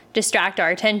to distract our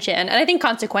attention, and I think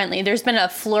consequently, there's been a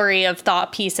flurry of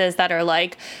thought pieces that are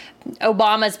like,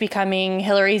 Obama's becoming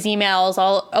Hillary's emails.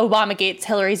 Obamagate's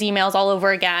Hillary's emails all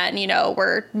over again.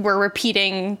 We're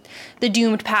repeating the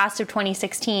doomed past of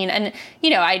 2016, and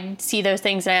I see those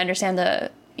things and I understand the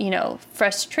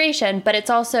frustration, but it's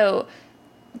also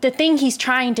the thing he's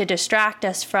trying to distract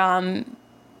us from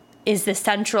is the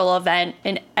central event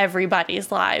in everybody's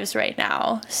lives right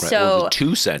now. Right. So well, the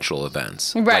two central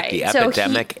events, right? Like the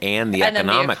epidemic and the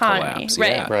economic collapse.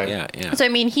 Right. Yeah. So I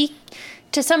mean, he,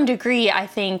 to some degree, I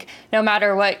think, no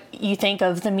matter what you think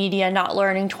of the media not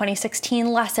learning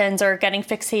 2016 lessons or getting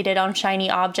fixated on shiny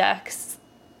objects,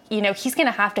 he's going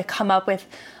to have to come up with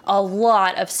a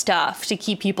lot of stuff to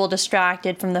keep people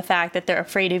distracted from the fact that they're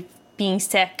afraid of being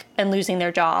sick and losing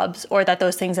their jobs, or that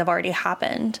those things have already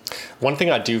happened. One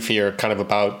thing I do fear kind of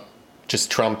about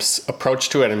just Trump's approach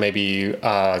to it, and maybe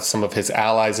some of his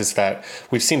allies, is that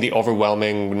we've seen the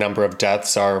overwhelming number of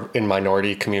deaths are in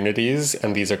minority communities,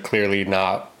 and these are clearly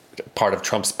not part of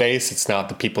Trump's base. It's not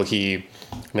the people he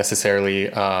necessarily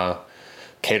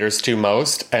caters to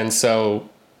most. And so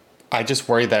I just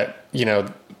worry that,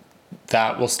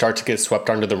 that will start to get swept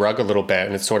under the rug a little bit.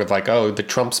 And it's sort of like, the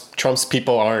Trump's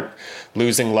people aren't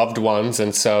losing loved ones.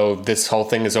 And so this whole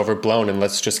thing is overblown, and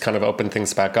let's just kind of open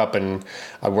things back up. And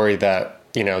I worry that,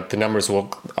 the numbers are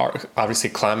obviously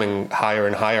climbing higher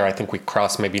and higher. I think we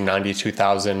crossed maybe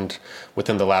 92,000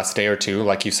 within the last day or two.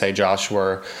 Like you say, Josh,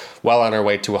 we're well on our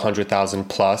way to 100,000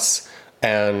 plus.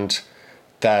 And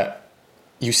that,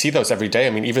 you see those every day. I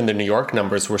mean, even the New York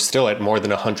numbers were still at more than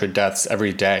 100 deaths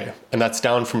every day. And that's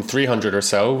down from 300 or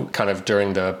so kind of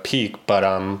during the peak. But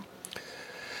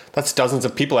that's dozens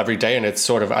of people every day. And it's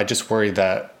sort of, I just worry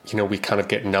that, we kind of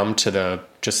get numb to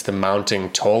the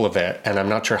mounting toll of it. And I'm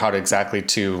not sure how to exactly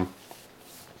to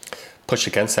push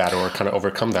against that or kind of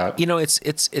overcome that.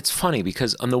 It's funny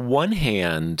because on the one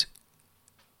hand,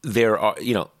 there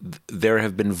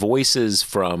have been voices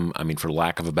from, for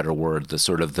lack of a better word, the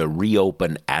sort of the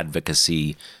reopen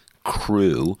advocacy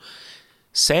crew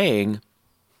saying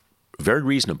very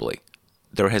reasonably,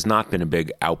 there has not been a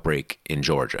big outbreak in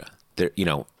Georgia.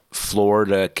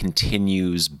 Florida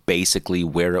continues basically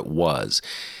where it was.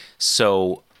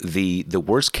 So the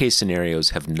worst case scenarios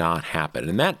have not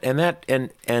happened.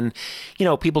 And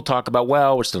people talk about,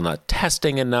 well, we're still not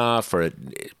testing enough,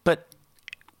 but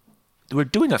we're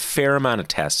doing a fair amount of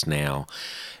tests now.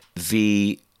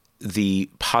 The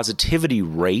positivity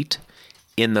rate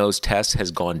in those tests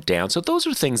has gone down. So those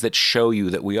are things that show you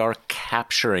that we are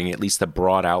capturing at least the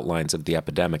broad outlines of the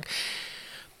epidemic.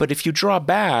 But if you draw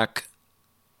back,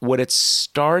 what it's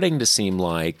starting to seem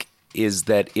like is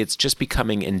that it's just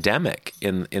becoming endemic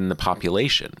in the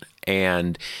population.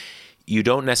 And you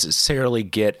don't necessarily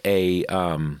get a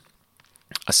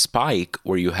spike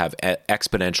where you have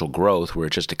exponential growth where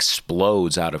it just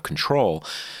explodes out of control.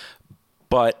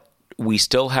 But we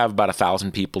still have about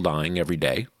 1,000 people dying every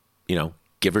day,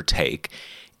 give or take.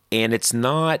 And it's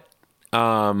not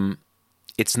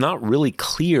really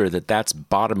clear that that's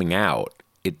bottoming out.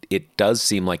 It does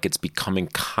seem like it's becoming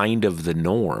kind of the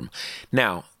norm.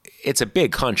 Now, it's a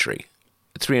big country,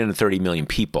 330 million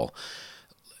people.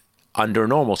 Under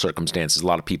normal circumstances, a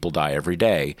lot of people die every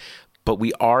day. But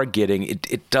we are getting,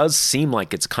 it does seem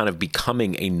like it's kind of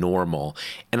becoming a normal.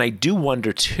 And I do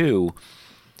wonder, too,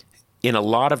 in a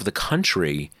lot of the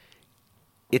country,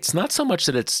 it's not so much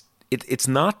that it's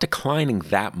not declining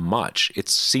that much. It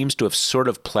seems to have sort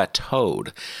of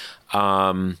plateaued.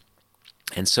 And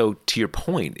so to your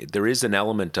point, there is an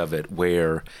element of it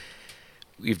where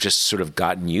we've just sort of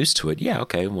gotten used to it. Yeah,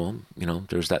 okay, well,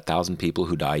 there's that 1,000 people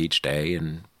who die each day,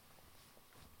 and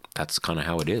that's kind of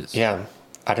how it is. Yeah,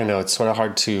 I don't know. It's sort of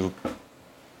hard to...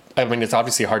 I mean, it's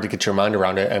obviously hard to get your mind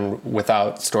around it, and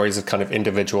without stories of kind of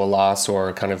individual loss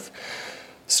or kind of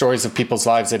stories of people's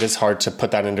lives, it is hard to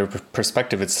put that into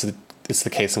perspective. It's the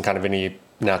case in kind of any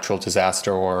natural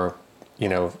disaster or,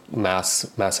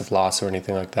 massive loss or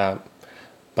anything like that.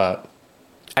 But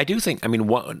I do think,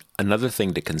 another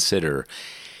thing to consider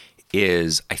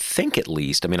is, I think at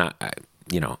least,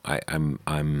 I'm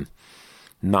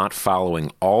not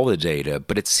following all the data,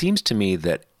 but it seems to me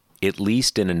that at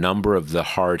least in a number of the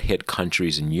hard-hit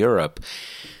countries in Europe,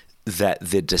 that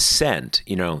the descent,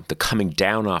 the coming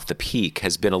down off the peak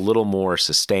has been a little more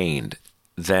sustained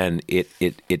than it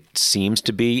seems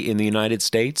to be in the United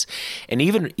States. And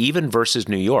even versus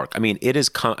New York. It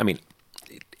is,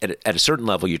 at a certain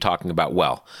level, you're talking about,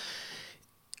 well,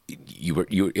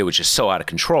 it was just so out of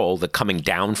control. The coming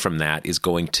down from that is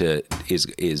going to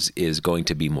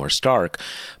be more stark.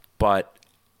 But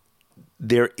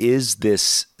there is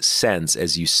this sense,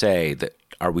 as you say, that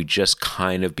are we just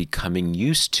kind of becoming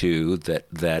used to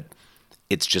that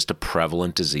it's just a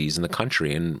prevalent disease in the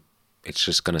country, and it's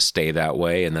just going to stay that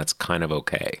way, and that's kind of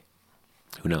okay.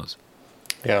 Who knows?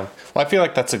 Yeah. Well, I feel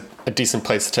like that's a decent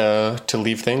place to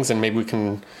leave things, and maybe we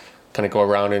can kind of go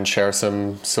around and share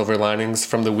some silver linings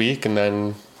from the week and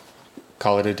then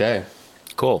call it a day.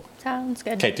 Cool. Sounds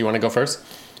good. Kate, do you want to go first?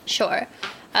 Sure.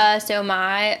 So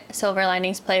my silver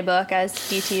linings playbook, as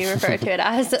DT referred to it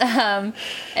as,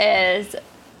 is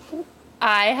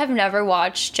I have never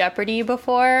watched Jeopardy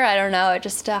before. I don't know. It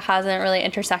just hasn't really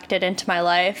intersected into my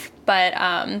life.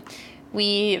 But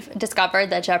we've discovered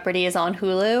that Jeopardy is on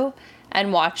Hulu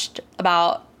and watched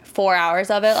about 4 hours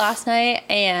of it last night.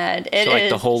 And it so like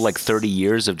is the whole 30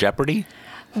 years of Jeopardy?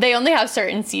 They only have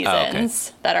certain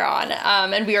seasons that are on.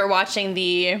 And we were watching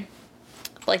the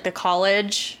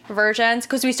college versions,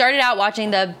 because we started out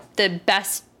watching the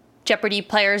best Jeopardy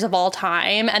players of all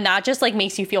time, and that just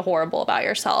makes you feel horrible about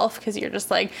yourself, because you're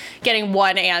just getting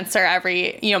one answer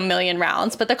every million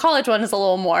rounds. But the college one is a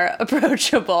little more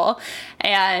approachable,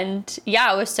 and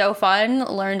yeah, it was so fun.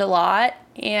 Learned a lot,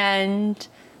 and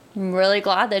I'm really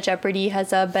glad that Jeopardy has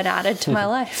been added to my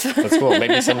life. That's cool.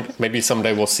 Maybe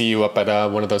someday we'll see you up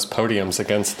at one of those podiums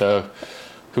against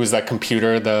who was that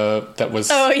computer that was...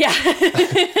 Oh, yeah.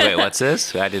 Wait, what's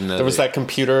this? I didn't know. There was that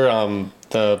computer, I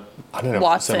don't know.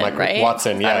 Watson, right?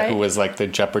 Watson, yeah, right? who was the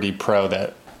Jeopardy pro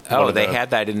that... Oh, they had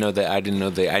that. I didn't know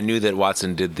that. I knew that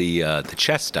Watson did the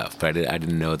chess stuff, but I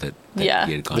didn't know that he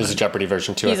had gone. There's a Jeopardy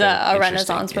version too. He's a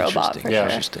Renaissance robot, for sure.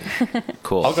 Interesting.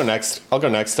 Cool. I'll go next.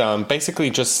 Basically,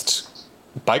 just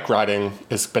bike riding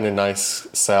has been a nice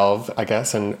salve, I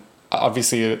guess, and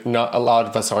obviously not a lot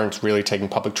of us aren't really taking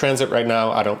public transit right now.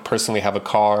 I don't personally have a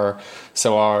car,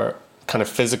 so our kind of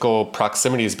physical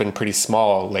proximity has been pretty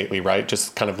small lately, right?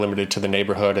 Just kind of limited to the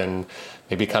neighborhood and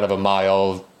maybe kind of a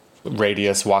mile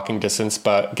radius walking distance.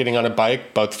 But getting on a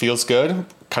bike both feels good,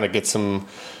 kind of get some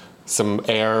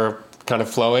air kind of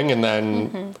flowing, and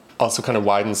then also kind of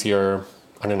widens your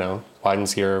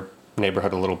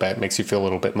neighborhood a little bit, makes you feel a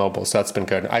little bit mobile. So that's been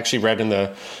good. I actually read in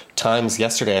the Times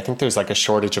yesterday, I think there's a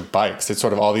shortage of bikes. It's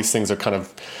sort of all these things are kind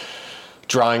of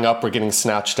drying up or getting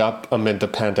snatched up amid the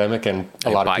pandemic, and a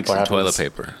lot of people are having toilet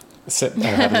paper.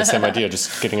 Having the same idea,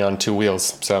 just getting on two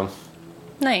wheels. So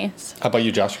nice. How about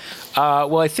you, Josh?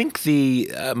 Well, I think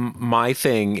my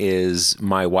thing is,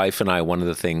 my wife and I, one of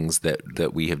the things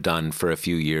that we have done for a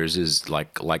few years is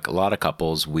like a lot of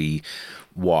couples, we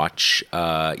watch,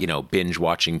 binge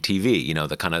watching TV,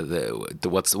 the kind of the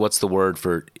what's the word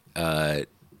for,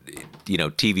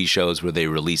 TV shows where they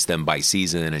release them by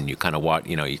season, and you kind of watch,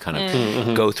 you kind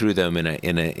of go through them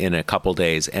in a couple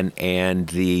days, and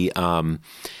the,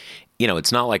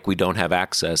 it's not like we don't have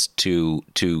access to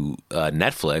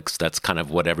Netflix. That's kind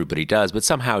of what everybody does, but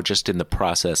somehow just in the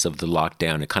process of the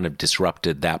lockdown, it kind of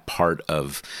disrupted that part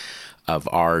of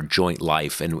our joint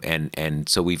life, and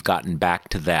so we've gotten back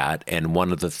to that. And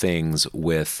one of the things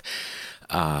with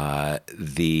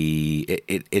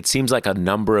it seems like a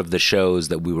number of the shows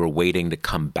that we were waiting to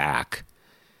come back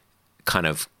kind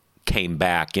of came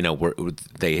back, where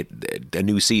a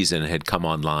new season had come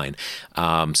online.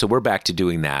 So we're back to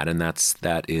doing that. And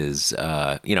that is,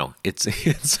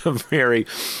 it's a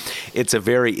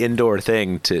very indoor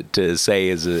thing to say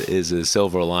is a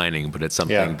silver lining, but it's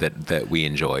something that we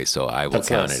enjoy. So I will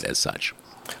count it as such.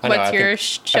 What's your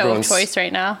show of choice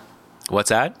right now? What's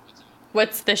that?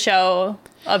 What's the show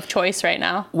of choice right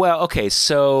now? Well, okay,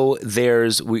 so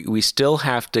we still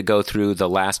have to go through the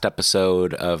last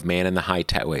episode of Man in the High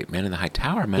Tower. Wait, Man in the High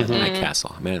Tower? Man in the High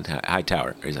Castle? Man in the High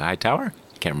Tower. Is it High Tower?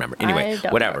 Can't remember. Anyway,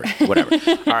 whatever.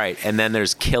 All right, and then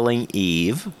there's Killing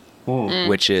Eve,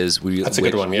 which is that's a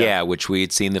good one. Yeah, which we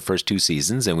had seen the first 2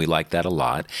 seasons, and we liked that a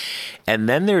lot. And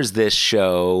then there's this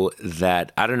show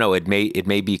that I don't know. It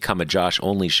may become a Josh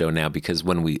only show now, because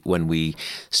when we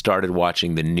started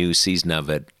watching the new season of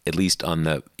it, at least on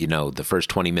the the first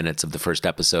 20 minutes of the first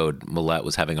episode, Millette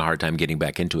was having a hard time getting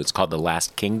back into it. It's called The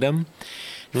Last Kingdom.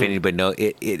 If anybody knows,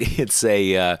 it's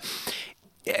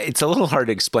a little hard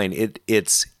to explain.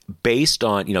 It's based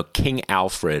on King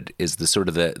Alfred is the sort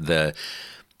of the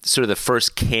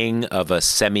first king of a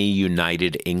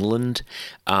semi-united England,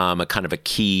 a kind of a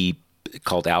key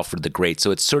called Alfred the Great. So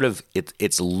it's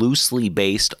it's loosely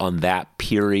based on that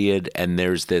period. And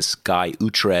there's this guy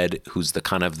Uhtred, who's the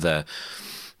kind of the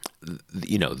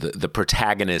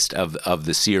protagonist of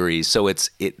the series. So it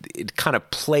kind of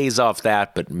plays off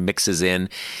that, but mixes in,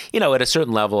 at a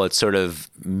certain level, it's sort of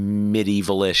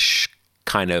medievalish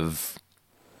kind of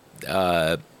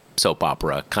soap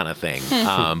opera kind of thing.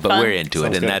 But we're into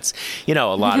Sounds it, and good. that's a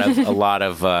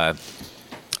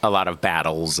lot of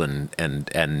battles and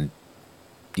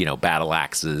battle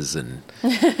axes and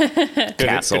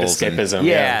castles, good escapism,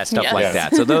 and stuff Yes. like Yeah.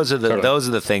 that. So those are Totally.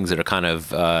 the things that are kind of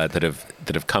that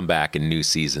have come back in new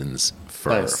seasons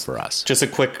for us. Just a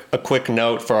quick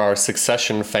note for our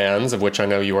Succession fans, of which I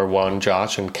know you are one,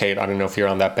 Josh and Kate. I don't know if you're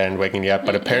on that bandwagon yet,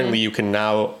 but apparently you can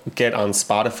now get on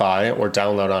Spotify or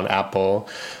download on Apple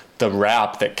the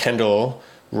rap that Kendall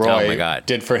Roy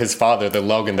did for his father, the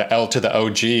Logan, the L to the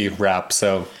OG rap.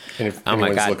 So if Oh my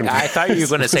anyone's God! looking for I thought you were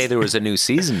going to say there was a new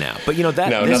season now, but that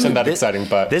No, this nothing is- that this- exciting,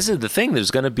 but- this is the thing.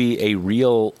 There's going to be a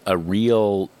real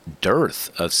dearth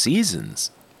of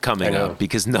seasons coming I know. up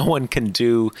because no one can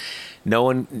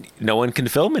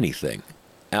film anything.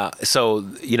 So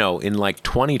in like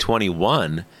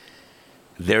 2021.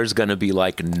 There's going to be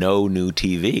like no new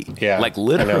TV. Yeah, like I know,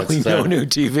 literally it's no sad. new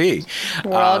TV.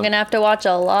 We're all going to have to watch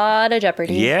a lot of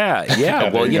Jeopardy. Yeah.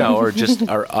 there Well, you go. or just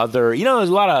our other, there's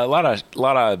a lot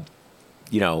of,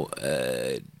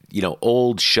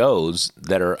 old shows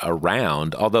that are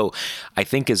around. Although I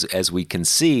think as we can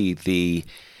see,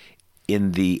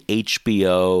 in the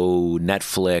HBO,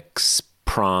 Netflix,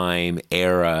 Prime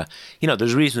era,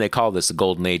 there's a reason they call this the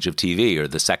golden age of TV or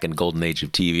the second golden age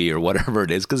of TV or whatever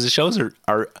it is, because the shows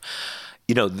are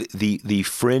the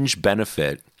fringe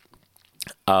benefit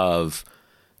of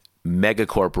mega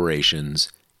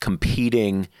corporations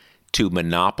competing to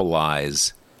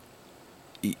monopolize,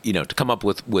 to come up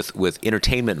with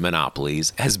entertainment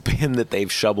monopolies has been that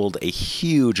they've shoveled a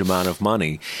huge amount of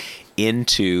money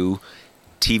into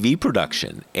TV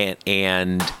production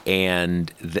and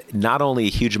not only a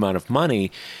huge amount of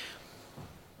money,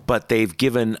 but they've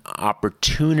given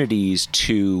opportunities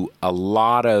to a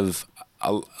lot of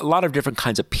different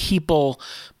kinds of people,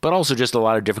 but also just a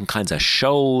lot of different kinds of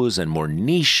shows and more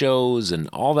niche shows and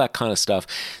all that kind of stuff.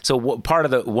 So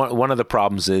one of the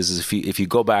problems is if you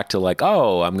go back to like,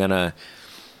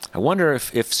 I wonder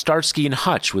if Starsky and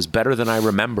Hutch was better than I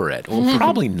remember it. Well,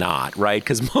 probably not, right?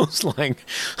 Because most like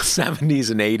 70s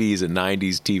and 80s and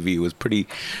 90s TV was pretty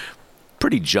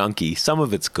junky. Some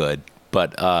of it's good,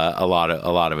 but a lot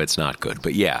of it's not good.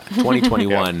 But yeah,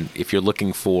 2021. If you're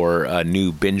looking for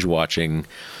new binge watching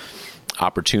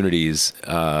opportunities,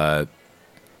 it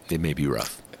may be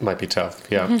rough. It might be tough.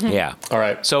 Yeah. Yeah. All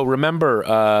right. So remember,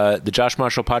 the Josh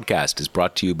Marshall podcast is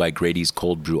brought to you by Grady's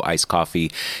Cold Brew Iced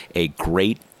Coffee, a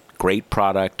great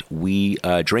product. We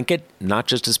drink it, not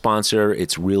just a sponsor.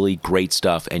 It's really great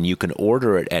stuff, and you can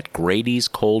order it at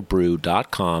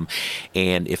Grady'sColdBrew.com.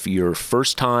 And if you're a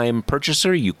first-time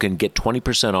purchaser, you can get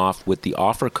 20% off with the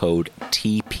offer code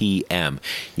TPM.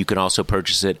 You can also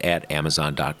purchase it at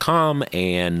Amazon.com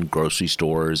and grocery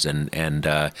stores and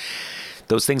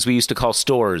those things we used to call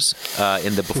stores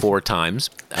in the before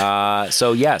times.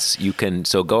 So yes, you can.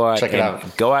 So go out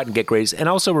and get Grady's, and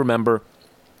also remember,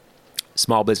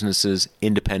 small businesses,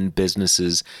 independent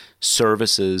businesses,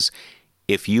 services.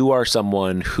 If you are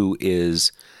someone who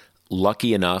is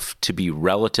lucky enough to be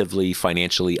relatively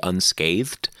financially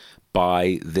unscathed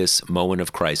by this moment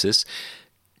of crisis,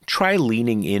 try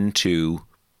leaning into,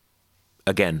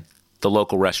 again, the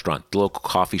local restaurant, the local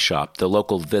coffee shop, the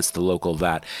local this, the local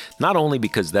that. Not only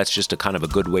because that's just a kind of a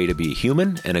good way to be a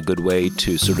human and a good way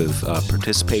to sort of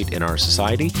participate in our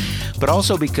society, but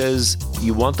also because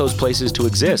you want those places to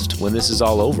exist when this is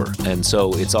all over. And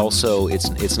so it's also,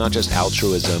 it's not just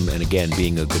altruism and again,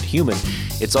 being a good human,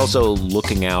 it's also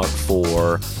looking out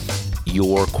for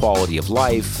your quality of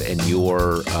life and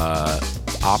your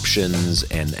options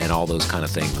and all those kind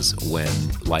of things when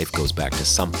life goes back to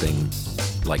something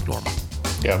like normal.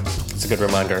 Yeah, it's a good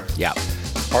reminder. Yeah.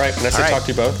 All right, nice to talk to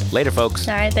you both. Later, folks.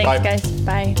 All right, thanks, Bye.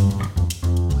 guys. Bye.